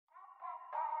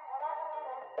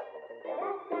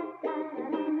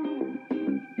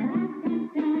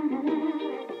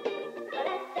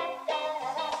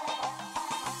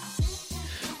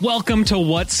Welcome to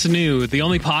What's New, the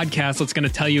only podcast that's going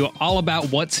to tell you all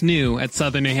about what's new at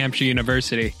Southern New Hampshire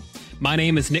University. My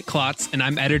name is Nick Klotz, and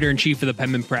I'm editor-in-chief of the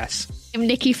Penman Press. I'm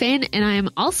Nikki Finn, and I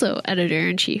am also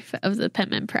editor-in-chief of the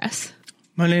Penman Press.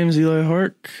 My name is Eli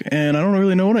Hark, and I don't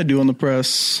really know what I do on the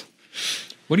press.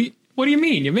 What do you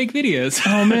mean? You make videos.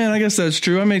 Oh man, I guess that's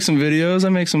true. I make some videos.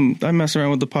 I mess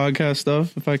around with the podcast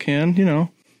stuff if I can, you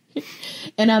know.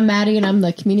 And I'm Maddie, and I'm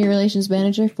the community relations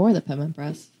manager for the Penman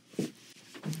Press.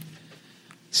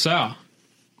 So,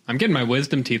 I'm getting my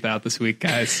wisdom teeth out this week,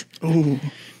 guys. Ooh.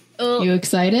 You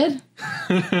excited?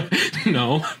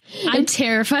 No. I'm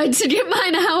terrified to get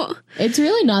mine out. It's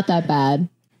really not that bad.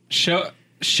 Show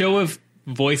of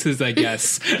voices, I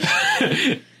guess.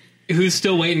 Who's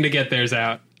still waiting to get theirs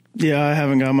out? Yeah, I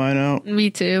haven't got mine out. Me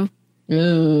too.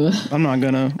 Ooh. I'm not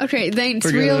gonna. Okay, thanks.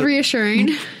 Forget Real it. reassuring.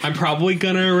 I'm probably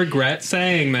going to regret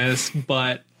saying this,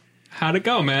 but how'd it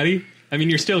go, Maddie? I mean,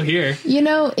 you're still here. You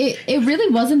know, it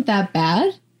really wasn't that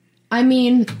bad. I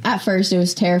mean, at first it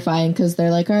was terrifying because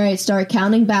they're like, all right, start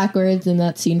counting backwards, and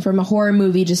that scene from a horror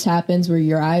movie just happens where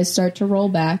your eyes start to roll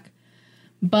back.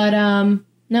 But,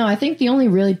 no, I think the only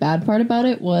really bad part about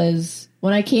it was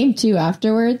when I came to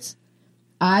afterwards,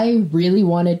 I really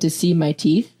wanted to see my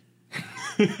teeth.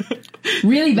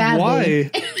 Really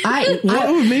badly. Why?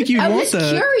 What would make you want that? I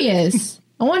was curious.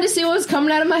 I wanted to see what was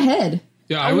coming out of my head.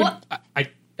 Yeah,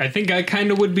 I think I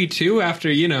kind of would be too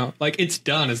after, like it's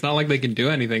done. It's not like they can do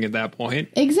anything at that point.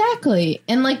 Exactly.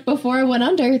 And like before I went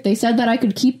under, they said that I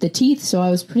could keep the teeth, so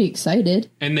I was pretty excited.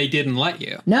 And they didn't let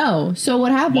you. No. So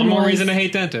what happened was... One more reason to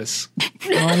hate dentists.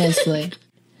 Honestly.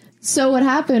 So what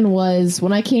happened was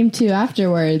when I came to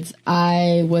afterwards,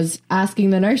 I was asking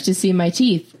the nurse to see my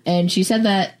teeth, and she said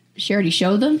that she already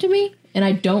showed them to me, and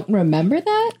I don't remember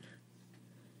that.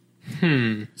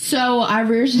 So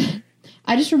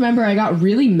I just remember I got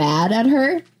really mad at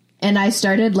her, and I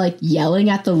started, like, yelling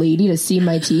at the lady to see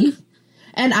my teeth.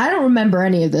 And I don't remember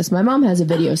any of this. My mom has a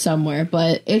video somewhere,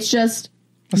 but it's just...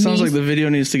 It sounds like the video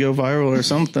needs to go viral or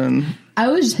something. I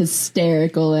was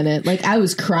hysterical in it. Like, I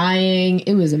was crying.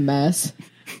 It was a mess.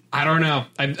 I don't know.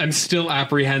 I'm still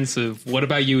apprehensive. What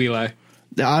about you, Eli?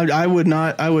 I would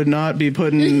not be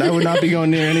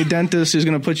going near any dentist who's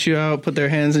going to put you out, put their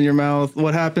hands in your mouth.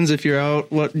 What happens if you're out?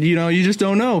 You just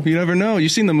don't know. You never know.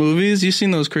 You've seen the movies. You've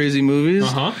seen those crazy movies.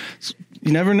 Uh-huh.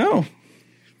 You never know.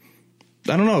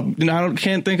 I don't know. I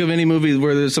can't think of any movie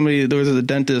where there's a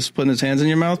dentist putting his hands in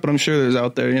your mouth, but I'm sure there's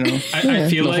out there, I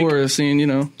feel the like horror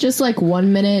scene, Just like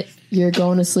 1 minute you're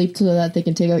going to sleep so that they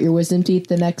can take out your wisdom teeth.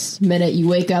 The next minute you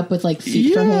wake up with like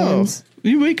feet for hands.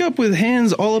 You wake up with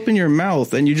hands all up in your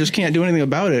mouth and you just can't do anything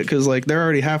about it because like they're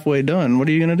already halfway done. What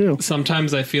are you going to do?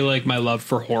 Sometimes I feel like my love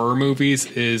for horror movies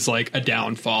is like a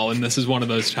downfall, and this is one of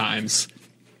those times.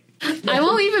 I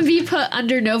won't even be put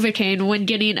under Novocaine when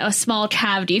getting a small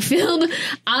cavity filled.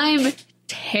 I'm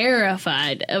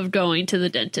terrified of going to the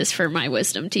dentist for my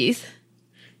wisdom teeth.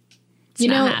 It's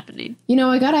not happening.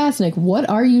 I gotta ask, Nick, what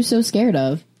are you so scared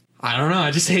of? I don't know. I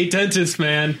just hate dentists,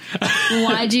 man.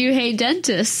 Why do you hate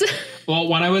dentists? Well,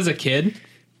 when I was a kid,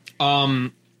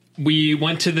 we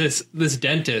went to this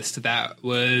dentist that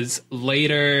was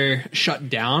later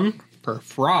shut down for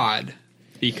fraud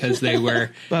because they were...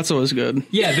 That's always good.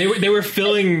 Yeah, they were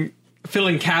filling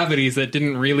cavities that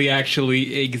didn't really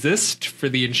actually exist for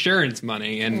the insurance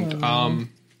money. And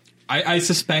I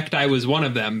suspect I was one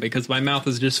of them because my mouth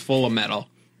is just full of metal.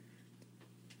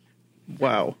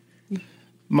 Wow.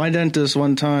 My dentist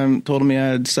one time told me I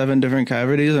had 7 different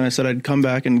cavities, and I said I'd come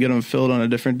back and get them filled on a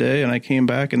different day, and I came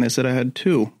back and they said I had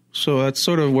 2. So that's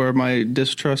sort of where my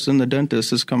distrust in the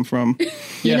dentist has come from.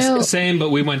 Yes, same,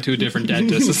 but we went to a different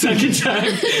dentist the second time.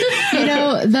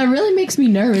 That really makes me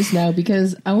nervous now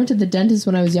because I went to the dentist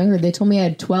when I was younger. They told me I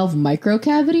had 12 micro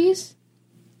cavities.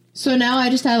 So now I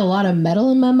just have a lot of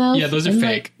metal in my mouth. Yeah, those are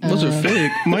fake. Those are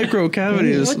fake. Micro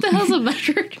cavities. What the hell's a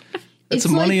micro? It's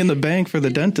money in the bank for the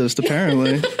dentist,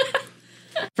 apparently.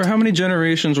 For how many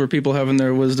generations were people having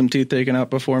their wisdom teeth taken out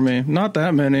before me? Not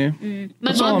that many.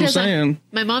 That's all I'm saying.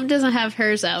 My mom doesn't have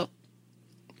hers out.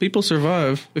 People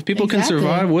survive. If people can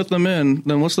survive with them in,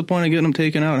 then what's the point of getting them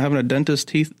taken out and having a dentist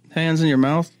hands in your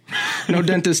mouth? No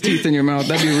dentist teeth in your mouth.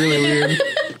 That'd be really weird.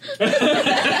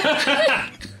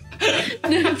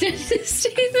 No dentist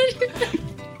teeth in your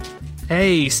mouth.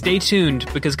 Hey, stay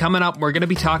tuned because coming up we're going to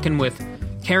be talking with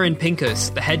Karen Pincus,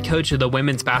 the head coach of the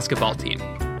women's basketball team.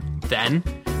 Then,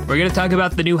 we're going to talk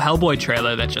about the new Hellboy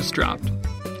trailer that just dropped.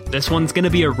 This one's going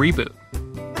to be a reboot.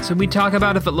 So we talk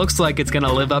about if it looks like it's going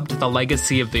to live up to the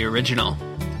legacy of the original.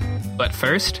 But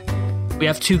first, we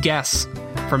have 2 guests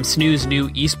from SNU's new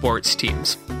esports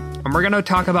teams. and we're going to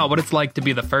talk about what it's like to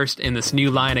be the first in this new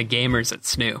line of gamers at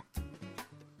SNU.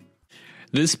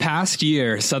 This past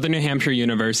year, Southern New Hampshire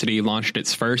University launched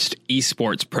its first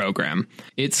esports program.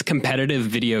 It's competitive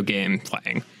video game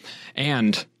playing.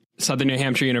 And Southern New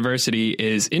Hampshire University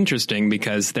is interesting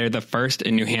because they're the first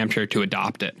in New Hampshire to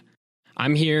adopt it.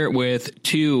 I'm here with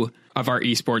two of our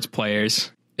esports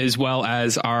players, as well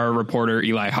as our reporter,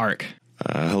 Eli Hark.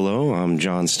 Hello, I'm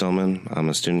John Stillman. I'm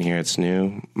a student here at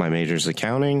SNU. My major is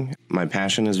accounting. My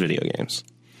passion is video games.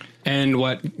 And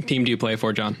what team do you play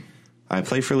for, John? I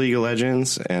play for League of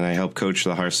Legends, and I help coach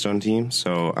the Hearthstone team,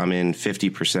 so I'm in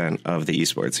 50% of the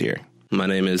esports here. My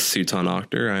name is Sutan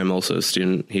Akhtar. I'm also a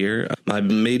student here. My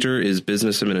major is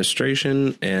business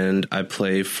administration, and I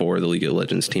play for the League of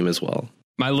Legends team as well.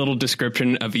 My little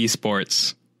description of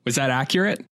esports, was that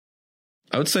accurate?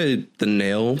 I would say the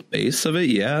nail base of it,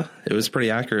 yeah. It was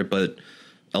pretty accurate, but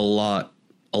a lot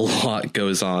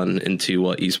goes on into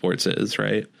what esports is,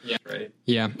 right? Yeah, right.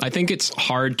 Yeah, I think it's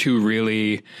hard to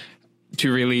really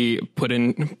put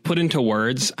into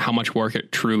words how much work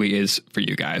it truly is for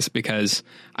you guys, because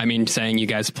I mean, saying you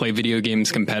guys play video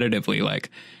games competitively,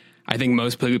 like, I think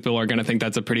most people are going to think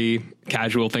that's a pretty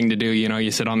casual thing to do. You know,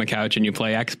 you sit on the couch and you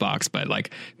play Xbox, but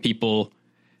like people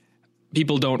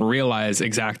don't realize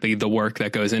exactly the work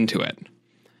that goes into it.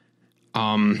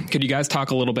 Could you guys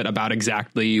talk a little bit about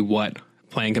exactly what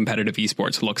playing competitive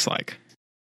esports looks like?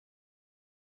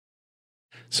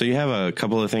 So you have a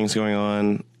couple of things going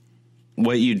on.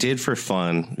 What you did for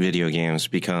fun, video games,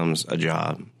 becomes a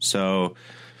job. So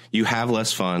you have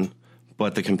less fun,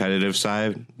 but the competitive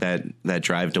side, that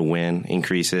drive to win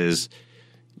increases.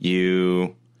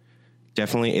 It's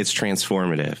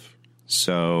transformative.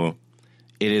 So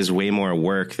it is way more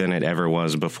work than it ever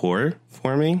was before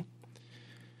for me.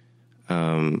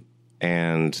 And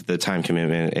the time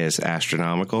commitment is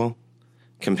astronomical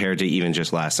compared to even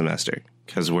just last semester,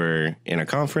 because we're in a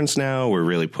conference now. We're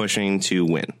really pushing to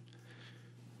win.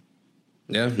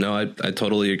 Yeah, no, I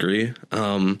totally agree.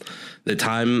 The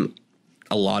time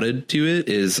allotted to it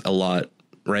is a lot,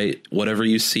 right? Whatever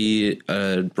you see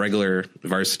a regular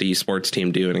varsity sports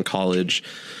team do in college,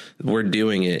 we're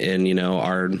doing it in,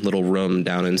 our little room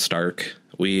down in Stark.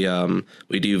 We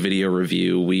do video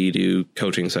review. We do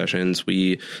coaching sessions.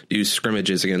 We do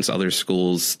scrimmages against other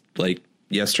schools. Like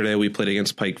yesterday, we played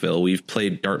against Pikeville. We've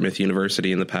played Dartmouth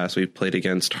University in the past. We've played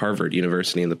against Harvard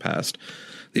University in the past.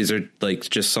 These are like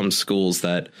just some schools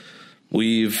that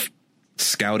we've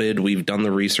scouted, we've done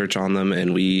the research on them,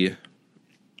 and we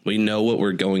know what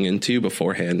we're going into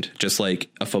beforehand, just like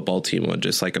a football team would,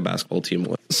 just like a basketball team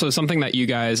would. So something that you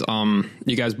guys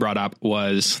brought up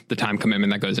was the time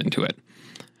commitment that goes into it.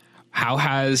 How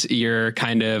has your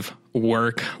kind of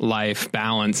work-life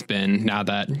balance been now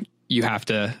that you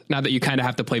kind of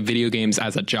have to play video games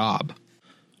as a job?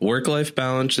 Work-life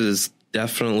balance is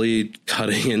definitely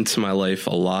cutting into my life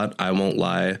a lot. I won't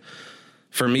lie.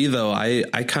 For me, though, I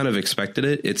kind of expected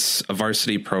it. It's a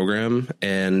varsity program,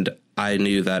 and I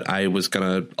knew that I was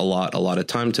going to allot a lot of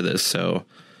time to this. So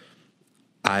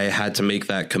I had to make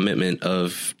that commitment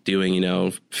of doing,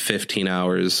 15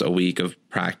 hours a week of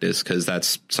practice, because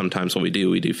that's sometimes what we do.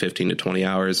 We do 15 to 20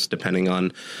 hours, depending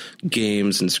on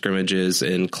games and scrimmages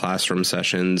and classroom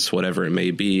sessions, whatever it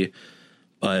may be.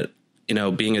 But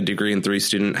being a degree in 3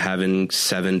 student, having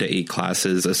 7 to 8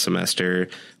 classes a semester,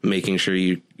 making sure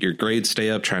your grades stay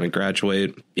up, trying to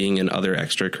graduate, being in other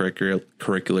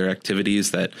extracurricular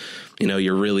activities that,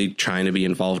 you're really trying to be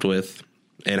involved with,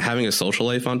 and having a social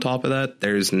life on top of that,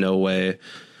 there's no way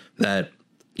that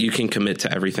you can commit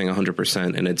to everything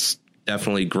 100%. And it's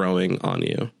definitely growing on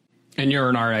you. And you're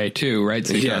an RA too, right?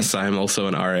 So yes, I'm also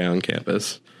an RA on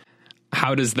campus.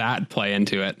 How does that play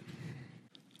into it?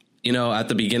 At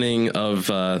the beginning of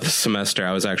the semester,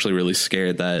 I was actually really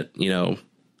scared that,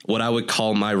 what I would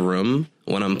call my room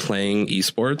when I'm playing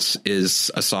esports is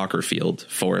a soccer field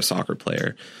for a soccer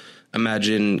player.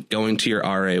 Imagine going to your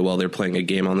RA while they're playing a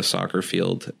game on the soccer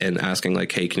field and asking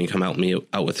like, hey, can you come help me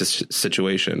out with this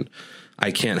situation? I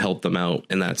can't help them out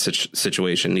in that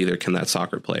situation. Neither can that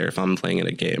soccer player if I'm playing in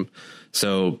a game.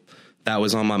 So that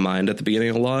was on my mind at the beginning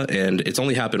a lot. And it's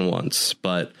only happened once,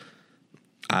 but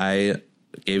I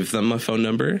gave them my phone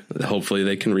number. Hopefully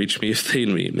they can reach me if they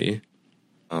need me.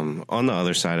 On the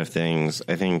other side of things,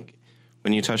 I think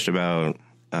when you touched about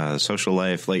social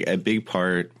life, like a big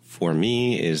part for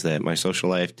me is that my social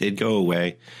life did go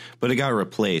away, but it got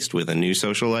replaced with a new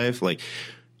social life. Like,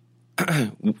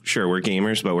 sure, we're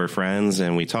gamers, but we're friends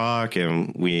and we talk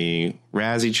and we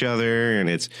razz each other, and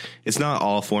it's not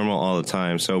all formal all the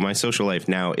time. So my social life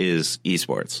now is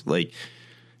esports. Like,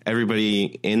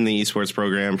 everybody in the esports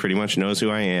program pretty much knows who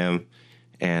I am,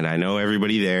 and I know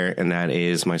everybody there, and that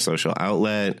is my social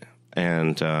outlet.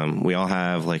 And we all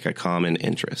have like a common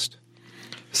interest.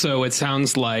 So it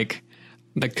sounds like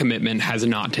the commitment has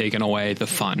not taken away the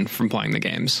fun from playing the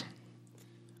games.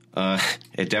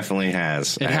 It definitely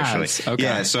has. It actually has. Okay.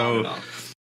 Yeah. So,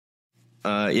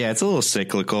 it's a little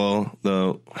cyclical.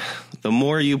 The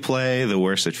more you play, the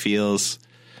worse it feels.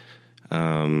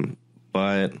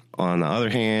 But on the other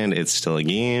hand, it's still a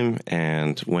game,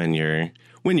 and when you're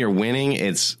winning,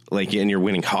 it's like, and you're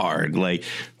winning hard. Like,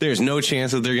 there's no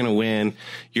chance that they're going to win.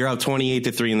 You're up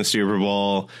 28-3 in the Super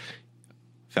Bowl.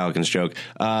 Falcons joke.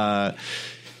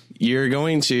 You're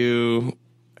going to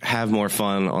have more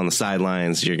fun on the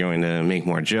sidelines. You're going to make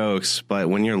more jokes. But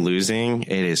when you're losing,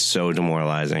 it is so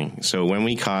demoralizing. So when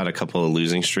we caught a couple of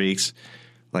losing streaks,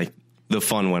 like, the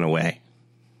fun went away.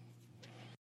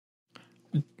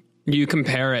 You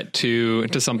compare it to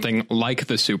something like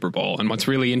the Super Bowl. And what's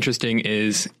really interesting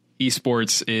is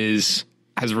esports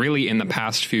has really in the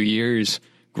past few years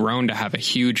grown to have a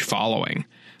huge following.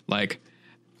 Like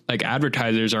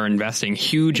advertisers are investing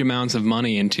huge amounts of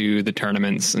money into the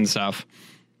tournaments and stuff.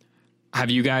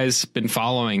 Have you guys been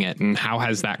following it, and how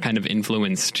has that kind of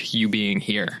influenced you being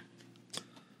here?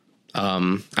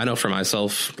 I know for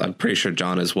myself, I'm pretty sure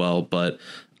John as well, but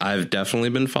I've definitely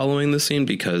been following the scene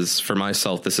because for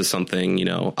myself, this is something,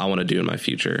 I want to do in my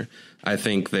future. I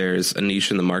think there's a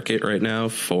niche in the market right now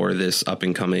for this up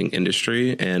and coming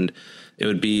industry, and it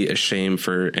would be a shame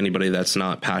for anybody that's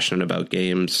not passionate about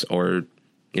games or,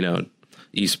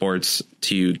 esports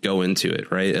to go into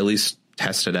it, right? At least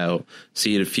test it out,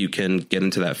 see if you can get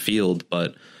into that field.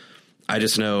 But I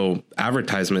just know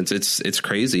advertisements, it's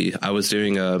crazy. I was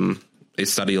doing a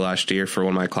study last year for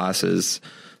one of my classes.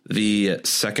 The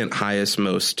second highest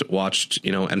most watched,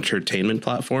 entertainment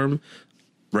platform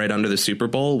right under the Super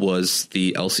Bowl was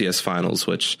the LCS finals,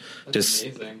 which That's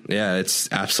amazing. Yeah, it's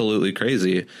absolutely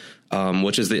crazy.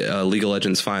 Which is the League of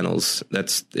Legends finals.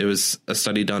 It was a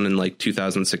study done in like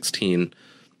 2016.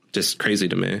 Just crazy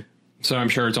to me. So I'm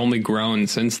sure it's only grown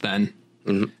since then,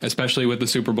 especially with the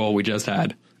Super Bowl we just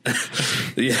had.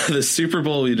 Yeah, the Super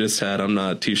Bowl we just had, I'm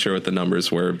not too sure what the numbers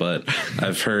were, but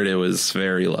I've heard it was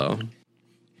very low.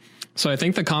 So I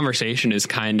think the conversation is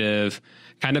kind of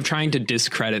trying to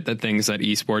discredit the things that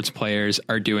esports players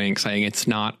are doing, saying it's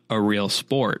not a real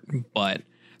sport, but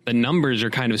the numbers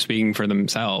are kind of speaking for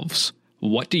themselves.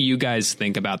 What do you guys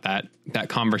think about that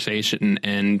conversation,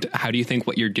 and how do you think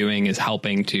what you're doing is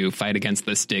helping to fight against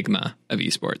the stigma of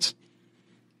esports?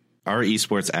 Are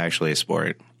esports actually a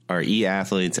sport? Are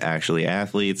e-athletes actually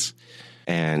athletes?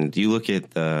 And you look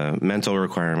at the mental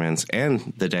requirements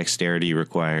and the dexterity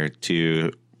required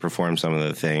to perform some of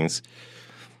the things.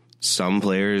 Some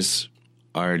players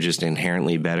are just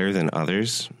inherently better than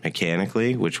others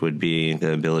mechanically, which would be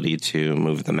the ability to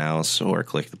move the mouse or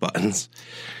click the buttons,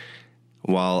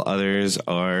 while others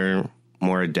are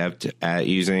more adept at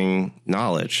using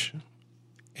knowledge.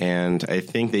 And I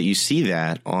think that you see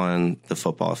that on the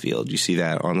football field. You see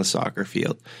that on the soccer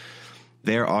field.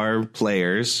 There are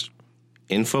players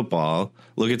in football.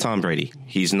 Look at Tom Brady.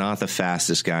 He's not the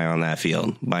fastest guy on that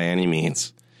field by any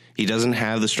means. He doesn't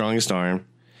have the strongest arm,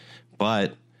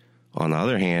 but on the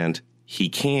other hand, he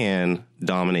can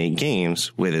dominate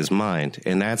games with his mind.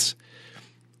 And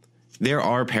there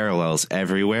are parallels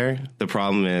everywhere. The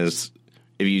problem is,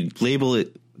 if you label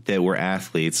it that we're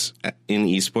athletes in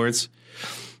esports,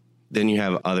 then you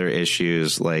have other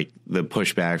issues like the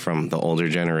pushback from the older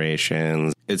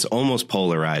generations. It's almost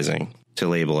polarizing to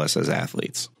label us as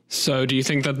athletes. So do you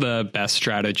think that the best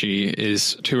strategy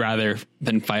is to, rather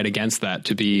than fight against that,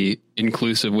 to be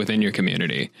inclusive within your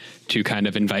community, to kind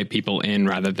of invite people in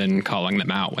rather than calling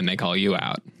them out when they call you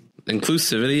out?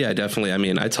 Inclusivity,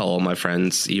 I tell all my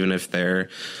friends, even if they're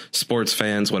sports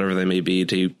fans, whatever they may be,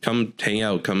 to come hang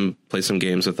out, come play some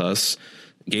games with us.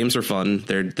 Games are fun.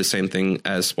 They're the same thing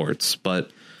as sports. But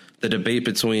the debate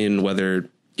between whether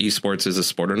esports is a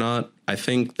sport or not, I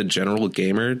think the general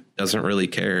gamer doesn't really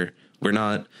care.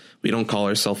 We don't call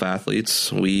ourselves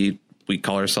athletes. We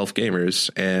call ourselves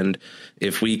gamers. And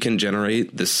if we can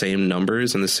generate the same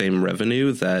numbers and the same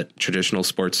revenue that traditional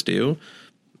sports do,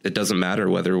 it doesn't matter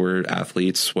whether we're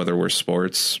athletes, whether we're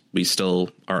sports, we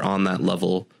still are on that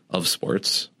level of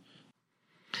sports.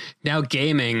 Now,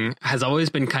 gaming has always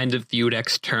been kind of viewed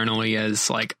externally as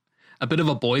like a bit of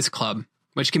a boys' club,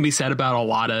 which can be said about a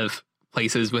lot of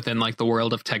places within like the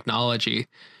world of technology.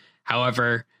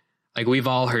 However, like we've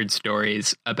all heard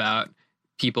stories about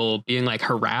people being like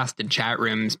harassed in chat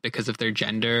rooms because of their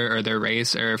gender or their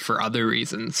race or for other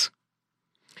reasons.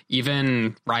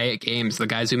 Even Riot Games, the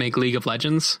guys who make League of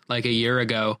Legends, like a year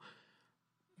ago,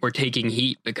 were taking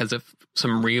heat because of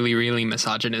some really, really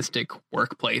misogynistic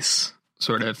workplace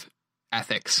sort of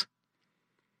ethics.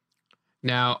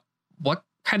 Now, what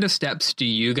kind of steps do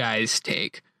you guys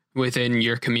take within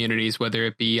your communities, whether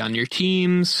it be on your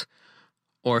teams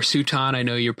or Sutan? I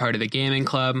know you're part of the gaming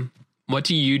club. What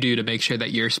do you do to make sure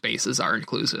that your spaces are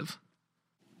inclusive?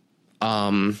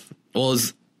 Well,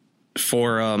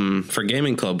 for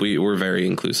gaming club, we're very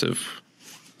inclusive.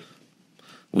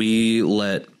 We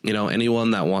let,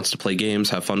 anyone that wants to play games,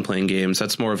 have fun playing games.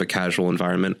 That's more of a casual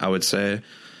environment, I would say.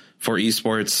 For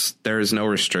esports, there is no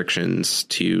restrictions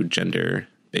to gender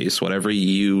base. Whatever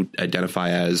you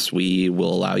identify as, we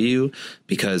will allow you,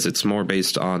 because it's more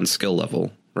based on skill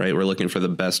level, right? We're looking for the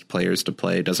best players to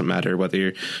play. It doesn't matter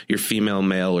whether you're female,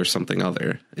 male, or something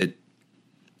other.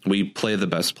 We play the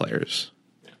best players.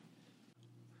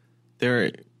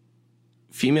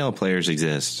 Female players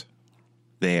exist.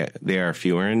 They are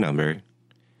fewer in number,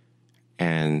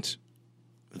 and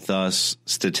thus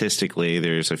statistically,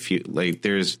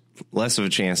 there's less of a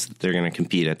chance that they're going to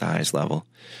compete at the highest level.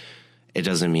 It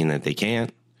doesn't mean that they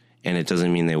can't, and it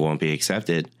doesn't mean they won't be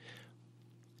accepted.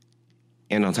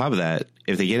 And on top of that,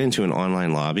 if they get into an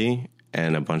online lobby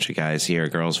and a bunch of guys hear a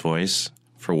girl's voice,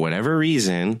 for whatever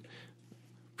reason,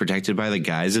 protected by the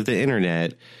guise of the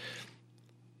internet,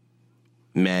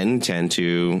 men tend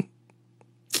to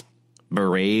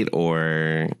berate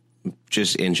or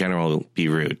just in general be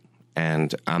rude.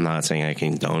 And I'm not saying I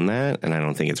condone that, and I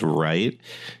don't think it's right.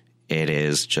 It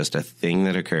is just a thing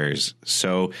that occurs.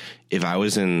 So if I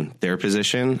was in their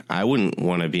position, I wouldn't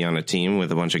want to be on a team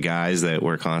with a bunch of guys that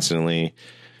were constantly,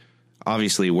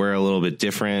 obviously we're a little bit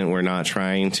different. We're not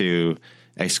trying to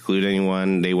exclude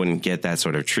anyone. They wouldn't get that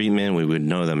sort of treatment. We would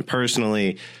know them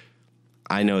personally.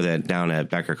 I know that down at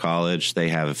Becker College, they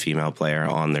have a female player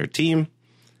on their team.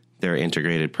 They're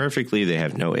integrated perfectly. They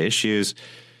have no issues.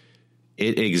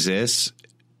 It exists.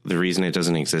 The reason it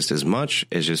doesn't exist as much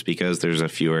is just because there's a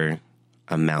fewer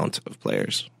amount of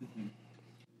players.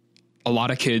 A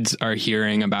lot of kids are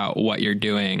hearing about what you're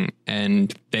doing,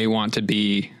 and they want to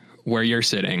be where you're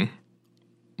sitting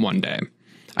one day.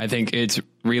 I think it's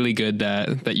really good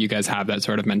that you guys have that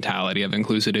sort of mentality of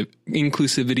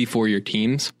inclusivity for your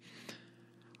teams.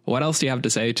 What else do you have to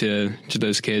say to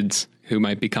those kids who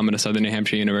might be coming to Southern New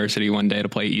Hampshire University one day to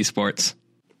play esports?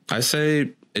 I say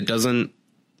it doesn't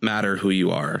matter who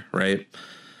you are, right?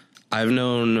 I've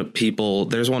known people.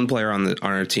 There's one player on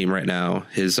our team right now.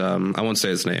 I won't say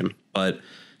his name, but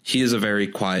he is a very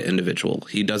quiet individual.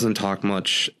 He doesn't talk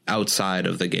much outside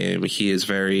of the game. He is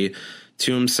very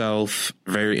to himself,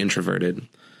 very introverted.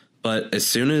 But as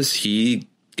soon as he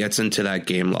gets into that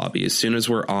game lobby, as soon as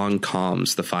we're on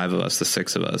comms, the 5 of us, the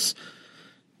 6 of us,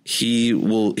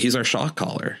 he's our shot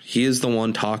caller. He is the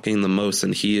one talking the most,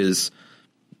 and he is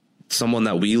someone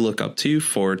that we look up to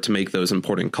make those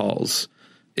important calls.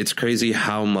 It's crazy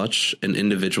how much an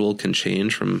individual can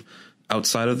change from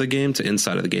outside of the game to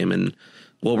inside of the game. And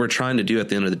what we're trying to do at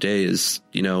the end of the day is,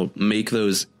 make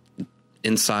those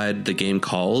inside the game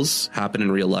calls happen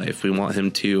in real life. We want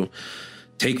him to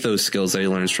take those skills that he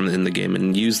learns from in the game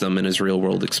and use them in his real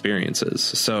world experiences.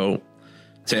 So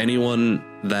to anyone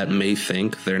that may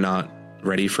think they're not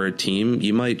ready for a team,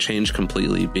 you might change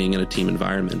completely being in a team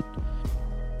environment.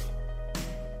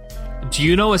 Do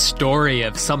you know a story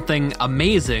of something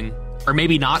amazing, or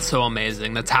maybe not so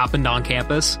amazing, that's happened on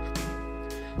campus?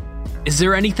 Is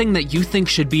there anything that you think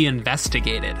should be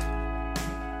investigated?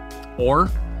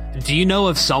 Or do you know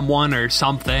of someone or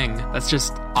something that's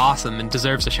just awesome and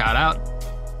deserves a shout out?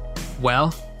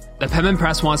 Well, the Penman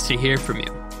Press wants to hear from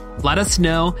you. Let us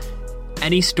know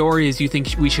any stories you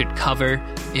think we should cover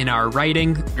in our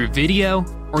writing, through video,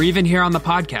 or even here on the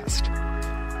podcast.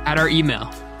 At our email,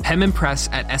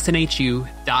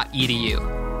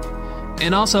 penmanpress@snhu.edu.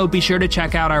 And also be sure to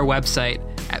check out our website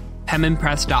at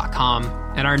penmanpress.com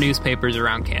and our newspapers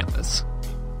around campus.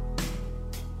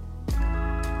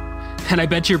 And I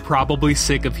bet you're probably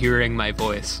sick of hearing my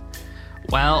voice.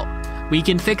 Well, we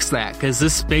can fix that because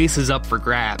this space is up for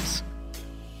grabs.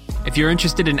 If you're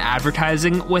interested in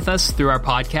advertising with us through our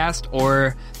podcast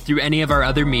or through any of our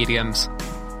other mediums,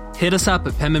 hit us up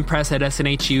at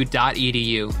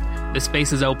penmanpress@snhu.edu. The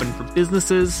space is open for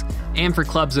businesses and for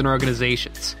clubs and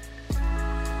organizations.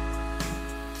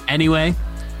 Anyway,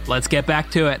 let's get back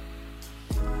to it.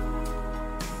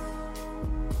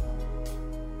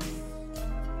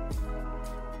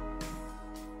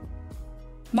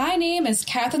 My name is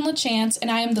Catherine LaChance, and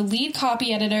I am the lead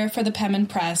copy editor for the Penman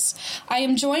Press. I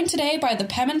am joined today by the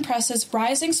Penman Press's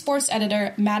rising sports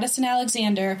editor, Madison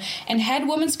Alexander, and head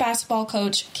women's basketball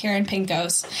coach, Karen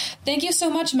Pinkos. Thank you so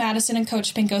much, Madison and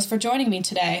Coach Pinkos, for joining me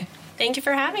today. Thank you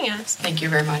for having us. Thank you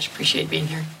very much. Appreciate being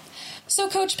here. So,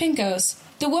 Coach Pincos,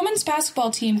 the women's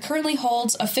basketball team currently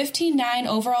holds a 15-9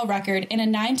 overall record and a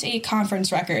 9-8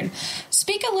 conference record.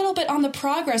 Speak a little bit on the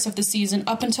progress of the season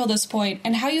up until this point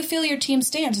and how you feel your team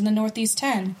stands in the Northeast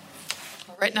 10.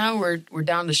 Right now, we're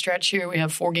down the stretch here. We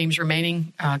have 4 games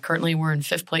remaining. Currently, we're in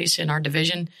 5th place in our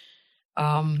division.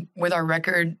 With our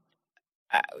record,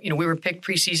 we were picked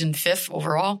preseason 5th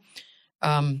overall.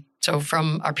 So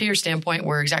from our peer standpoint,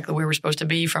 we're exactly where we're supposed to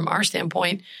be. From our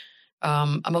standpoint,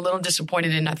 I'm a little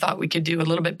disappointed, and I thought we could do a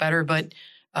little bit better, but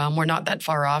we're not that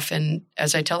far off. And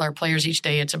as I tell our players each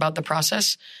day, it's about the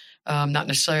process, not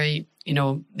necessarily,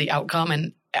 the outcome.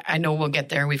 And I know we'll get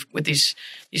there. With these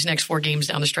next 4 games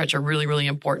down the stretch are really, really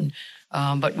important.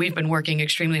 But we've been working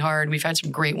extremely hard. We've had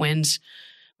some great wins.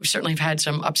 We certainly have had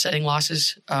some upsetting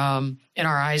losses in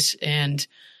our eyes, and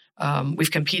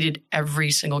we've competed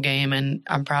every single game. And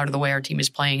I'm proud of the way our team is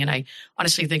playing. And I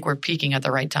honestly think we're peaking at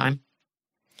the right time.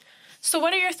 So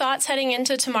what are your thoughts heading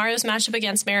into tomorrow's matchup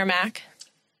against Merrimack?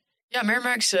 Yeah,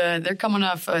 Merrimack's, they're coming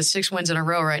off 6 wins in a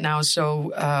row right now.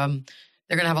 So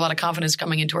they're going to have a lot of confidence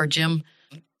coming into our gym.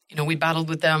 We battled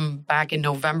with them back in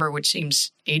November, which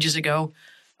seems ages ago.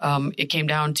 It came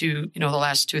down to, the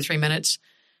last 2 or 3 minutes.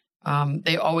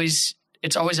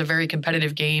 It's always a very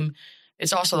competitive game.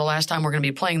 It's also the last time we're going to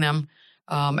be playing them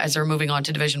as they're moving on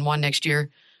to Division I next year.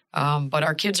 But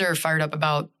our kids are fired up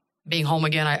about being home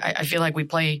again. I feel like we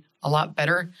play a lot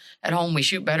better at home. We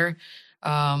shoot better.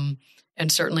 And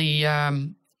certainly,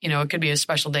 it could be a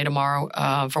special day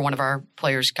tomorrow for one of our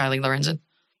players, Kylie Lorenzen.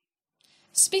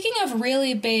 Speaking of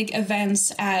really big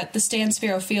events at the Stan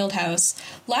Spiro Fieldhouse,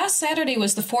 last Saturday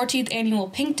was the 14th annual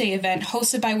Pink Day event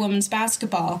hosted by women's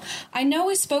basketball. I know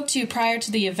we spoke to you prior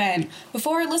to the event, but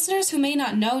for our listeners who may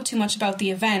not know too much about the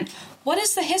event, what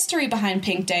is the history behind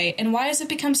Pink Day, and why has it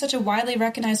become such a widely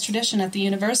recognized tradition at the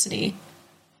university?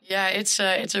 Yeah, it's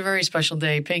a very special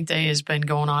day. Pink Day has been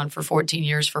going on for 14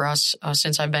 years for us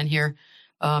since I've been here.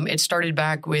 It started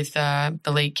back with the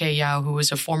late Kay Yao, who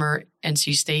was a former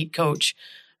NC State coach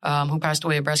who passed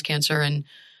away of breast cancer and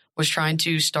was trying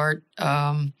to start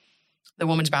the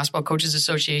Women's Basketball Coaches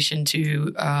Association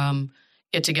to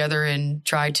get together and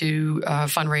try to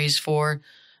fundraise for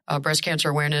breast cancer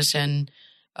awareness and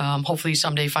hopefully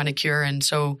someday find a cure. And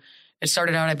so it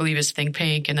started out, I believe, as Think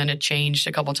Pink, and then it changed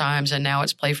a couple times, and now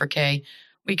it's Play for Kay.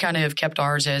 We kind of have kept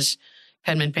ours as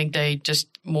Penman Pink Day, just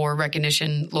more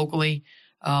recognition locally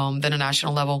than a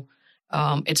national level.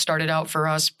 It started out for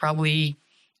us probably,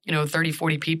 30,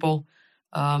 40 people.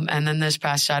 And then this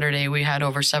past Saturday, we had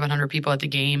over 700 people at the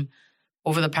game.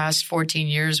 Over the past 14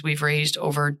 years, we've raised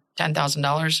over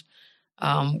 $10,000.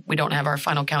 We don't have our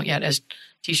final count yet, as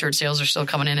T-shirt sales are still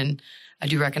coming in, and I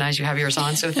do recognize you have yours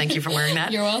on, so thank you for wearing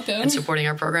that. You're welcome. And supporting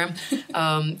our program.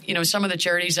 Some of the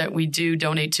charities that we do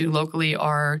donate to locally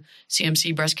are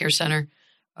CMC Breast Care Center,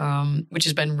 which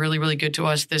has been really, really good to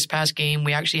us. This past game,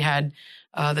 we actually had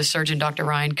the surgeon, Dr.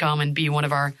 Ryan, come and be one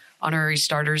of our honorary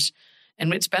starters.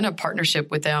 And it's been a partnership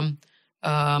with them.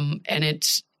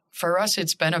 And for us,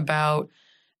 it's been about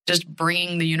just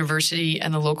bringing the university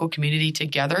and the local community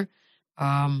together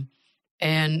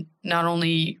and not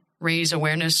only raise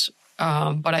awareness,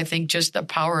 but I think just the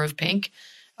power of pink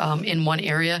in one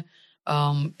area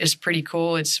is pretty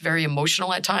cool. It's very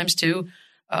emotional at times, too.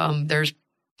 There's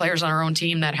players on our own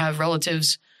team that have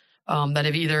relatives that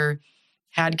have either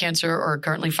had cancer or are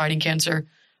currently fighting cancer.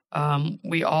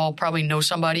 We all probably know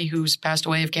somebody who's passed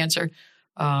away of cancer,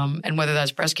 and whether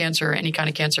that's breast cancer or any kind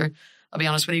of cancer. I'll be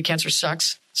honest with you, cancer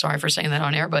sucks. Sorry for saying that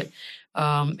on air, but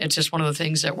it's just one of the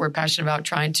things that we're passionate about,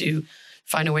 trying to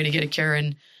find a way to get a cure.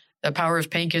 And the power of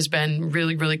pink has been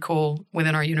really, really cool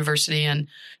within our university, and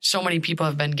so many people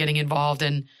have been getting involved,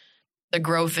 and the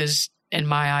growth is, in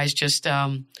my eyes, just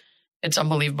it's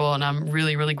unbelievable, and I'm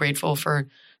really, really grateful for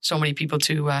so many people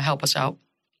to help us out.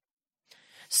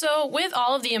 So with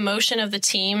all of the emotion of the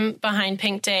team behind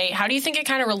Pink Day, how do you think it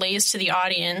kind of relates to the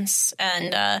audience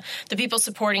and the people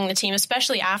supporting the team,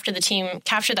 especially after the team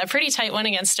captured that pretty tight win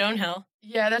against Stonehill?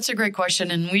 Yeah, that's a great question,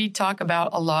 and we talk about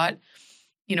a lot.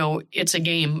 It's a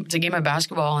game. It's a game of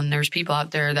basketball, and there's people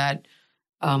out there that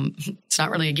it's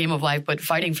not really a game of life, but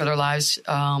fighting for their lives,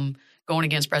 going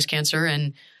against breast cancer.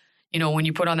 And, when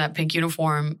you put on that pink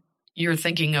uniform, you're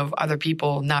thinking of other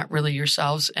people, not really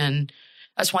yourselves. And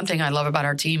that's one thing I love about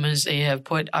our team is they have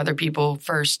put other people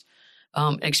first,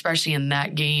 especially in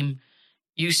that game.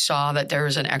 You saw that there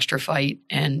was an extra fight.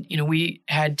 And, we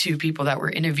had 2 people that were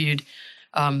interviewed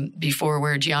before,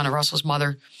 where Gianna Russell's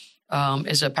mother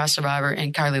is a past survivor,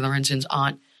 and Kylie Lorenzen's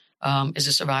aunt is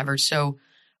a survivor. So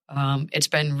it's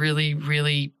been really,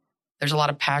 really, there's a lot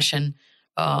of passion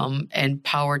and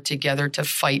power together to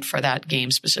fight for that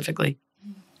game specifically.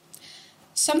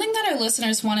 Something that our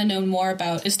listeners want to know more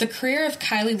about is the career of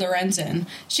Kylie Lorenzen.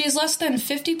 She is less than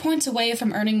 50 points away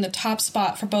from earning the top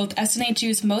spot for both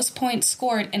SNHU's most points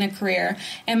scored in a career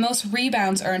and most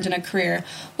rebounds earned in a career.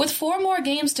 With 4 more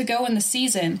games to go in the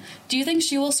season, do you think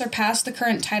she will surpass the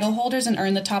current title holders and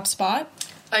earn the top spot?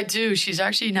 I do. She's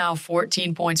actually now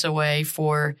 14 points away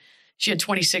she had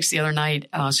 26 the other night,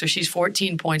 so she's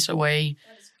 14 points away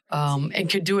and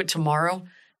could do it tomorrow.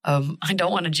 I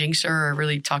don't want to jinx her or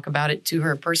really talk about it to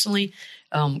her personally.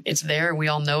 It's there. We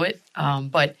all know it.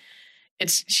 But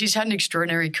she's had an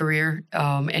extraordinary career.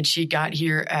 And she got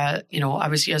here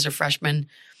obviously as a freshman,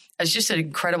 as just an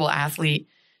incredible athlete.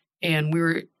 And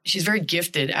she's very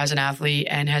gifted as an athlete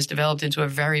and has developed into a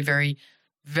very, very,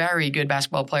 very good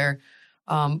basketball player.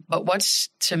 But what's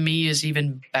to me is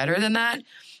even better than that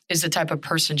is the type of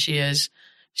person she is.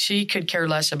 She could care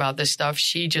less about this stuff.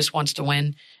 She just wants to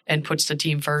win and puts the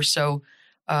team first. So,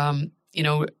 I'm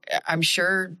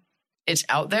sure it's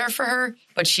out there for her,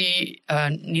 but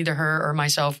neither her or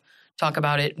myself talk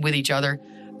about it with each other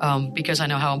because I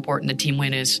know how important the team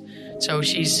win is. So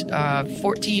she's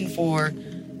 14 for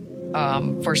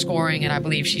scoring, and I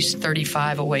believe she's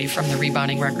 35 away from the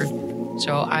rebounding record.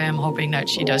 So I am hoping that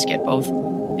she does get both.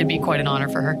 It'd be quite an honor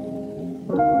for her.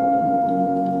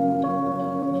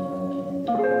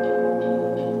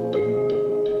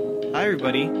 Hi,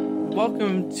 everybody.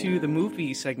 Welcome to the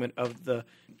movie segment of the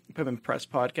Equipment Press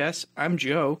podcast. I'm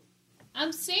Joe.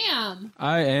 I'm Sam.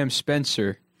 I am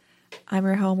Spencer. I'm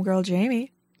her homegirl,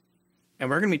 Jamie. And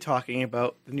we're going to be talking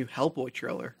about the new Hellboy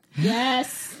trailer.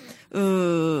 Yes.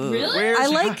 Really? I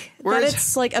like that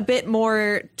it's like a bit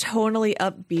more tonally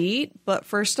upbeat, but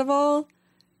first of all,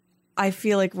 I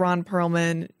feel like Ron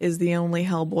Perlman is the only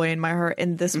Hellboy in my heart.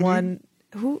 And this one,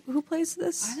 who plays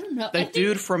this? I don't know. That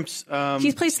dude from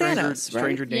he plays Thanos, right?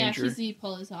 Stranger Danger. Yeah, he's the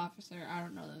police officer. I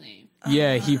don't know the name.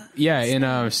 Yeah,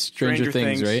 in Stranger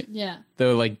Things, right? Yeah.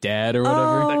 The like dad or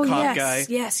whatever. Oh, the cop yes, guy.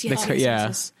 Yes.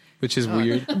 Yes. Which is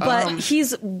weird. But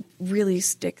he's really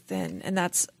stick thin, and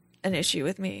that's an issue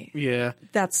with me. Yeah.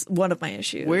 That's one of my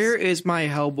issues. Where is my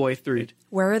Hellboy 3?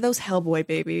 Where are those Hellboy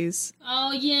babies?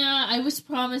 Oh, yeah. I was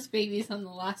promised babies on the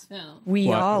last film.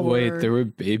 We all were. Wait, there were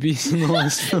babies in the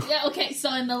last film? Yeah, okay.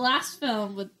 So in the last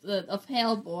film of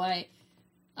Hellboy,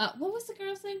 what was the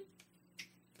girl's name?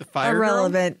 The fire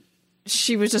Irrelevant. Girl?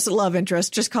 She was just a love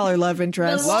interest. Just call her love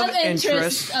interest. The love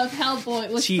interest of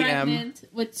Hellboy was TM. pregnant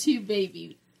with 2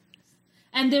 babies.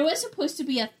 And there was supposed to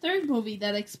be a third movie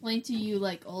that explained to you,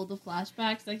 like, all the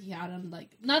flashbacks that he had on, like,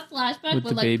 not flashback, Would but,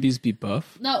 the like... babies be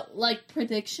buff? No, like,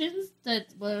 predictions that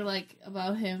were, like,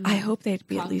 about him. I hope they'd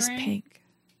be at least pink.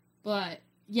 But,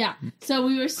 yeah. So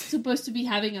we were supposed to be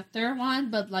having a third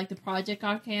one, but, like, the project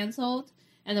got canceled.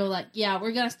 And they were like, yeah,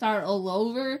 we're gonna start all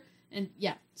over. And,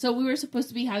 yeah. So we were supposed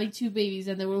to be having 2 babies,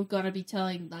 and they were gonna be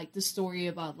telling, like, the story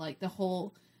about, like, the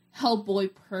whole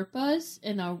Hellboy purpose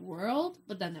in our world,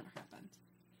 but that never happened.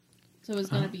 So it was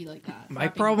going to be like that. My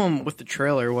problem with the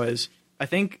trailer was, I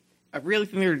really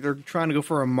think they're trying to go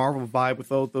for a Marvel vibe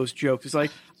with all those jokes. It's like,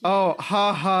 oh,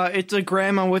 haha, it's a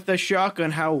grandma with a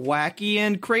shotgun. How wacky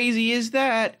and crazy is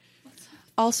that?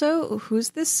 Also,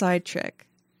 who's this side chick?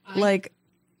 Like,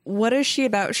 what is she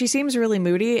about? She seems really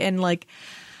moody, and, like,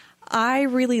 I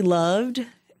really loved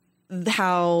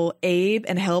how Abe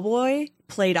and Hellboy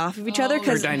played off of each other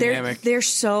because they're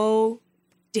so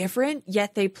different,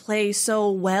 yet they play so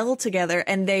well together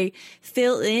and they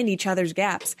fill in each other's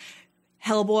gaps.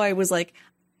 Hellboy was like,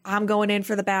 I'm going in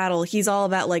for the battle. He's all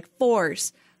about like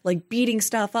force, like beating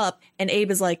stuff up. And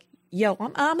Abe is like, yo,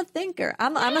 I'm a thinker.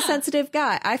 I'm a sensitive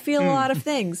guy. I feel a lot of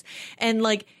things. And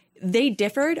like they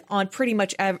differed on pretty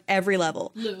much every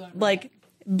level.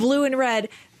 Blue and red,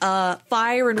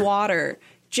 fire and water,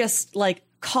 just like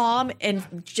calm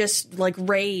and just like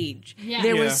rage. Yeah.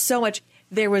 There was so much.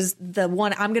 There was the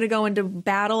one, I'm going to go into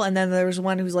battle, and then there was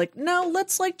one who's like, no,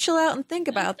 let's like chill out and think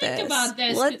about this.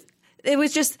 It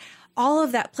was just all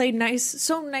of that played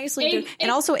so nicely.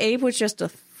 And also Abe was just a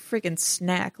freaking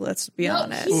snack, let's be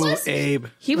honest. Abe.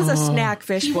 He was a snack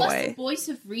fish boy. He was the voice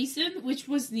of reason, which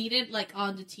was needed like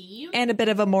on the team. And a bit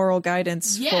of a moral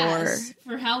guidance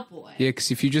for Hellboy. Yeah, because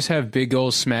if you just have big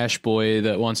old Smash Boy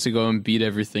that wants to go and beat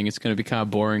everything, it's going to be kind of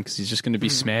boring because he's just going to be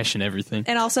smashing everything.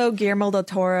 And also Guillermo del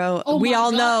Toro. We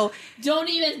all know. Don't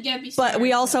even get me started. But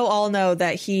we also all know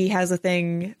that he has a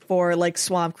thing for like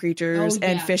swamp creatures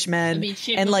and fishmen.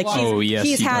 And like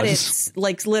he's had it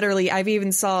like literally. I've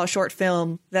even saw a short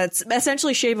film that's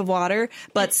essentially Shape of Water,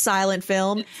 but silent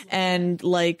film and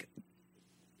like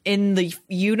in the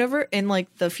universe, in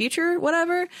like the future,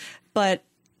 whatever. But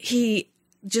he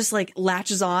just like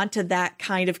latches on to that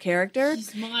kind of character,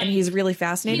 and he's really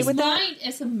fascinated with that. His mind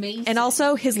is amazing, and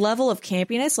also his level of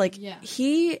campiness. Like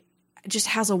he just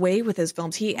has a way with his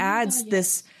films. He adds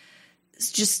this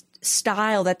just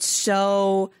style that's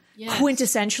so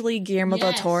quintessentially Guillermo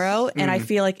del Toro, and I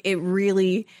feel like it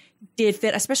really did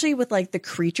fit, especially with like the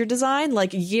creature design.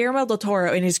 Like Guillermo del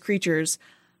Toro and his creatures.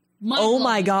 Oh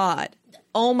my god!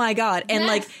 And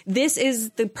like this is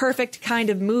the perfect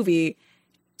kind of movie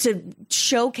to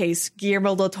showcase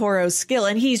Guillermo del Toro's skill,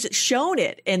 and he's shown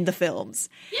it in the films.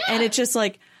 And it's just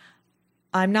like,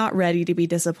 I'm not ready to be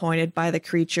disappointed by the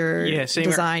creature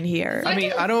design here. I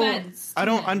mean, I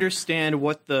don't understand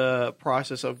what the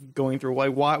process of going through.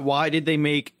 Like, why did they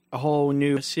make a whole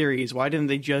new series? Why didn't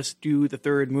they just do the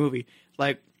third movie?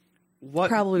 Like, what?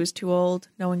 Probably was too old.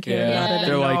 No one cared about it.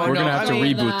 They're like, we're gonna have to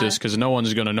reboot this because no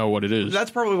one's gonna know what it is. That's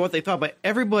probably what they thought. But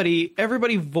everybody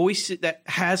that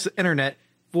has the internet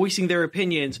voicing their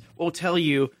opinions will tell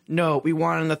you, no, we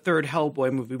want in the third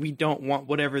Hellboy movie. We don't want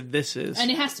whatever this is. And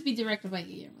it has to be directed by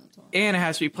Guillermo del Toro. And it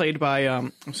has to be played by,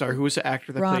 I'm sorry, who was the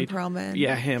actor that Ron played? Perlman.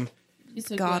 Yeah, him. He's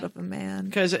so God good. of a man.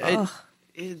 Because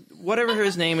whatever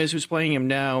his name is, who's playing him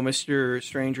now, Mr.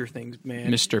 Stranger Things Man.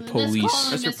 Mr. Police.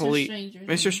 Mr. Police.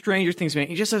 Mr. Stranger Things Man.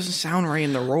 He just doesn't sound right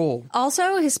in the role.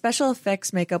 Also, his special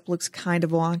effects makeup looks kind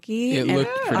of wonky. It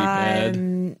looked pretty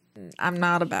bad. I'm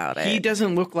not about it. He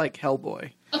doesn't look like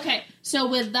Hellboy. Okay, so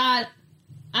with that,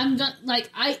 I'm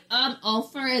all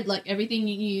for it. Like everything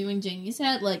you and Jamie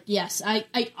said. Like, yes, I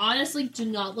honestly do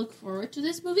not look forward to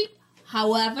this movie.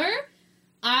 However,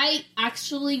 I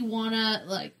actually wanna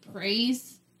like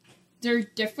praise their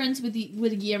difference with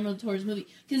Guillermo del Toro's movie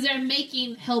because they're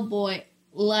making Hellboy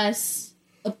less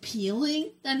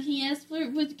appealing than he is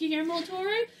with Guillermo del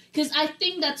Toro. Because I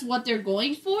think that's what they're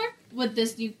going for with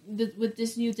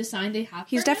this new design they have.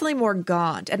 He's definitely more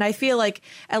gaunt, and I feel like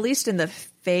at least in the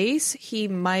face, he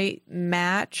might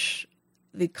match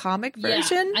the comic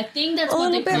version. I think that's a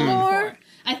what little they're bit going more. for.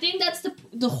 I think that's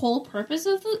the whole purpose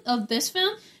of this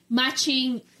film,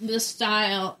 matching the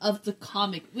style of the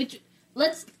comic. Which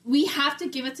we have to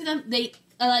give it to them. They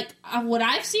what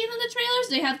I've seen in the trailers,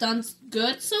 they have done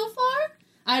good so far.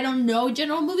 I don't know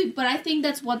general movie, but I think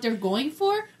that's what they're going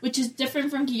for, which is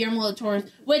different from Guillermo del Toro,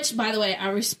 which, by the way, I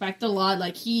respect a lot.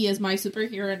 Like, he is my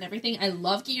superhero and everything. I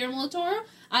love Guillermo del Toro.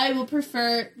 I will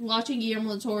prefer watching Guillermo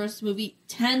del Toro's movie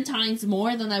 10 times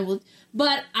more than I would.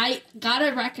 But I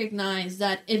gotta recognize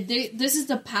that if this is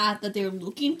the path that they're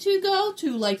looking to go,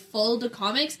 to, like, follow the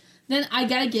comics, then I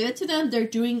gotta give it to them. They're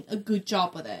doing a good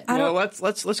job with it. Well,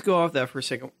 let's go off that for a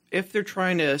second. If they're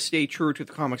trying to stay true to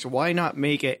the comics, why not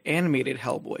make an animated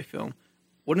Hellboy film?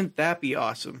 Wouldn't that be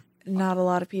awesome? Not a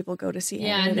lot of people go to see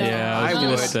animated. Yeah, I was I gonna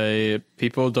would. say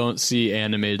people don't see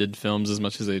animated films as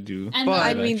much as they do. And But-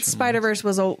 I mean, Spider-Verse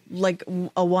was a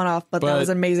one-off, but that But- was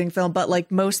an amazing film. But like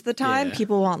most of the time, Yeah.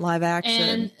 people want live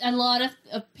action. And a lot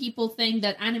of people think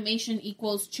that animation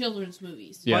equals children's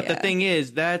movies. Yeah. But the thing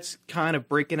is, that's kind of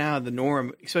breaking out of the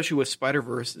norm, especially with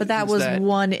Spider-Verse. But that was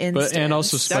one instance. But and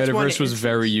also That's one Spider-Verse was instance.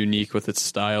 very unique with its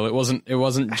style. It wasn't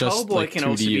just Hellboy like can 2D.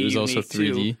 also be It was also unique,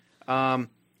 3D. too.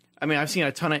 I mean, I've seen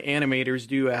a ton of animators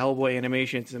do Hellboy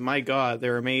animations, and my God,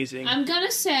 they're amazing. I'm gonna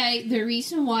say the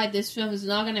reason why this film is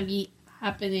not gonna be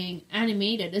happening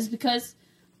animated is because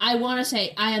I want to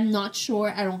say I am not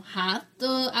sure. I don't have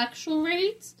the actual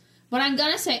rates, but I'm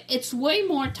gonna say it's way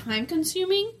more time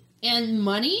consuming and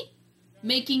money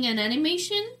making an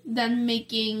animation than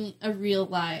making a real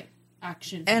live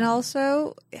action film. And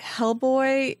also,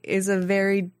 Hellboy is a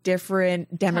very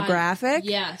different demographic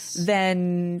Yes.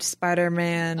 than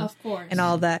Spider-Man. Of course. And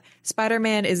all that.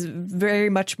 Spider-Man is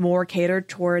very much more catered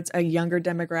towards a younger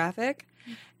demographic.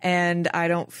 And I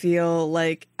feel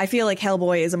like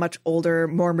Hellboy is a much older,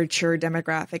 more mature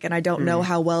demographic, and I don't know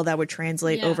how well that would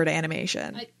translate over to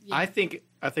animation. I think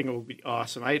it would be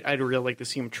awesome. I'd really like to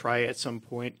see him try it at some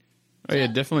point. Oh yeah,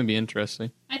 definitely be interesting.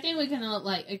 I think we can all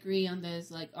agree on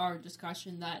this, our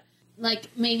discussion that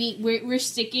maybe we're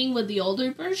sticking with the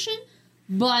older version,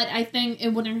 but I think it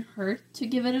wouldn't hurt to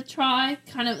give it a try.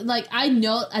 Kind of I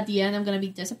know at the end I'm gonna be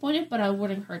disappointed, but I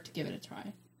wouldn't hurt to give it a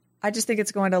try. I just think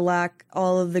it's going to lack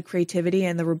all of the creativity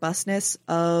and the robustness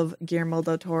of Guillermo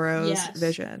del Toro's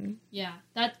vision. Yeah,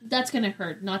 that's gonna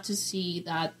hurt not to see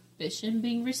that vision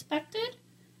being respected,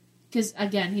 because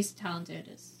again, he's talented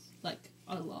as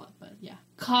a lot, but yeah,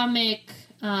 comic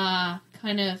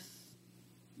kind of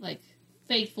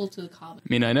faithful to the comic. I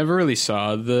mean, I never really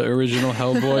saw the original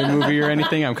Hellboy movie or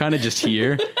anything. I'm kind of just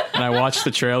here, and I watched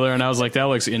the trailer, and I was like, that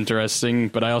looks interesting.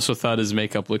 But I also thought his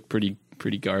makeup looked pretty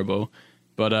garbo.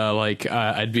 But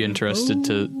I'd be interested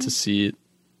to see it,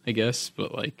 I guess.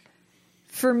 But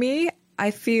for me,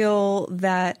 I feel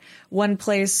that one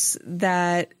place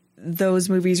that those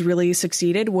movies really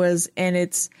succeeded was in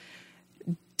its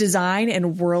design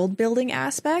and world building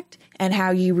aspect, and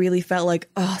how you really felt like,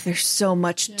 oh, there's so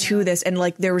much to this, and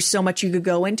like there was so much you could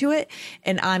go into it.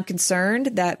 And I'm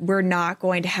concerned that we're not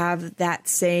going to have that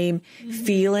same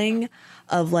feeling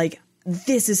of like,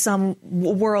 this is some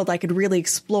world I could really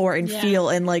explore and feel,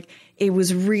 and like it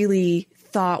was really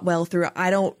thought well through. I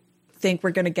don't think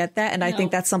we're going to get that, and I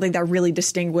think that's something that really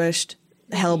distinguished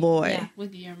Hellboy. Yeah,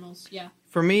 with Guillermo's,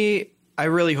 For me, I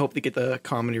really hope they get the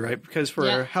comedy right, because for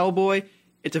Hellboy,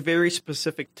 it's a very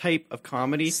specific type of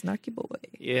comedy. Snarky boy.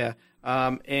 Yeah.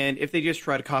 And if they just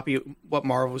try to copy what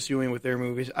Marvel's doing with their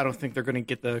movies, I don't think they're going to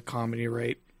get the comedy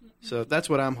right. So that's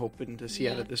what I'm hoping to see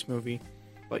out of this movie.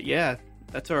 But yeah,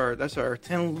 that's our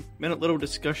 10-minute little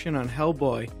discussion on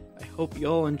Hellboy. I hope you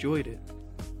all enjoyed it.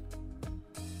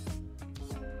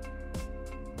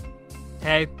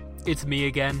 Hey, it's me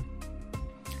again.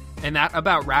 And that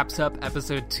about wraps up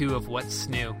episode 2 of What's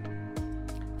New.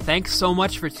 Thanks so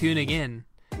much for tuning in,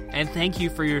 and thank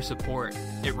you for your support.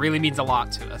 It really means a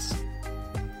lot to us.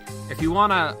 If you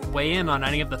want to weigh in on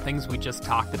any of the things we just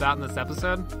talked about in this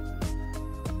episode,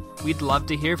 we'd love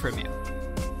to hear from you.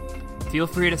 Feel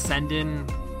free to send in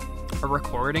a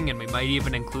recording, and we might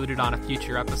even include it on a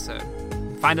future episode.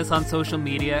 Find us on social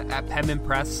media at Penman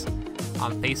Press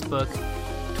on Facebook,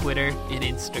 Twitter, and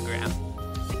Instagram.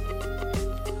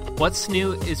 What's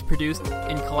New is produced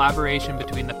in collaboration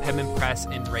between the Penman Press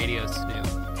and Radio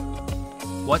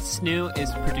Snoo. What's New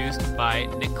is produced by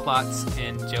Nick Klotz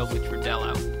and Joe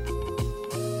Litridello.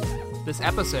 This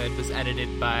episode was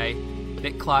edited by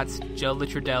Nick Klotz, Joe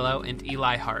Litridello, and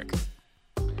Eli Hark.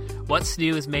 What's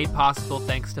New is made possible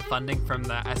thanks to funding from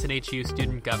the SNHU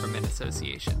Student Government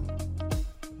Association.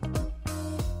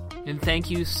 And thank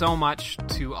you so much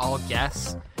to all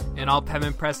guests and all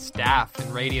Penman Press staff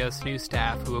and Radio Snoo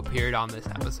staff who appeared on this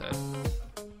episode.